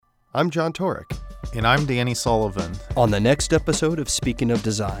I'm John Torek. And I'm Danny Sullivan. On the next episode of Speaking of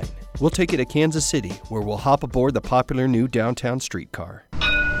Design, we'll take you to Kansas City, where we'll hop aboard the popular new downtown streetcar.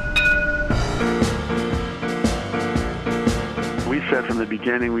 We said from the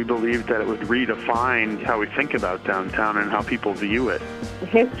beginning we believed that it would redefine how we think about downtown and how people view it.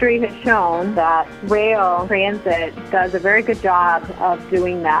 History has shown that rail transit does a very good job of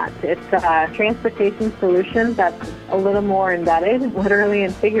doing that. It's a transportation solution that's a little more embedded, literally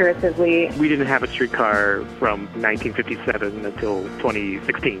and figuratively. We didn't have a streetcar from 1957 until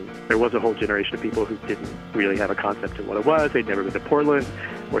 2016. There was a whole generation of people who didn't really have a concept of what it was. They'd never been to Portland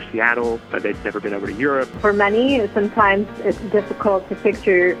or Seattle, but they'd never been over to Europe. For many, sometimes it's difficult to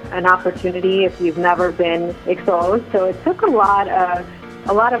picture an opportunity if you've never been exposed. So it took a lot of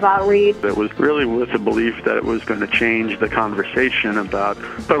outreach. It was really with the belief that it was going to change the conversation about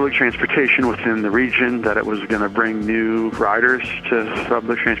public transportation within the region, that it was going to bring new riders to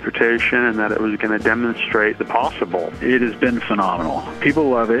public transportation, and that it was going to demonstrate the possible. It has been phenomenal. People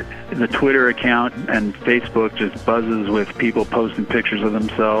love it. The Twitter account and Facebook just buzzes with people posting pictures of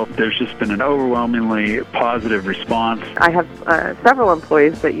themselves. There's just been an overwhelmingly positive response. I have several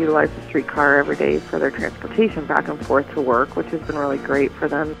employees that utilize the streetcar every day for their transportation back and forth to work, which has been really great for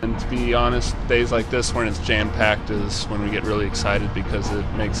them. And to be honest, days like this when it's jam-packed is when we get really excited, because it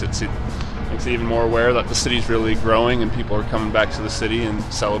makes it even more aware that the city's really growing and people are coming back to the city and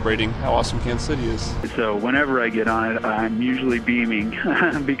celebrating how awesome Kansas City is. So whenever I get on it, I'm usually beaming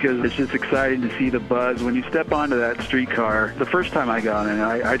because it's just exciting to see the buzz. When you step onto that streetcar, the first time I got in,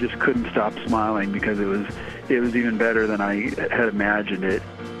 I just couldn't stop smiling because it was even better than I had imagined it.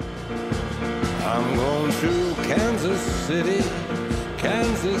 I'm going to Kansas City,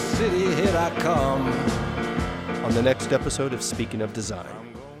 here I come. On the next episode of Speaking of Design.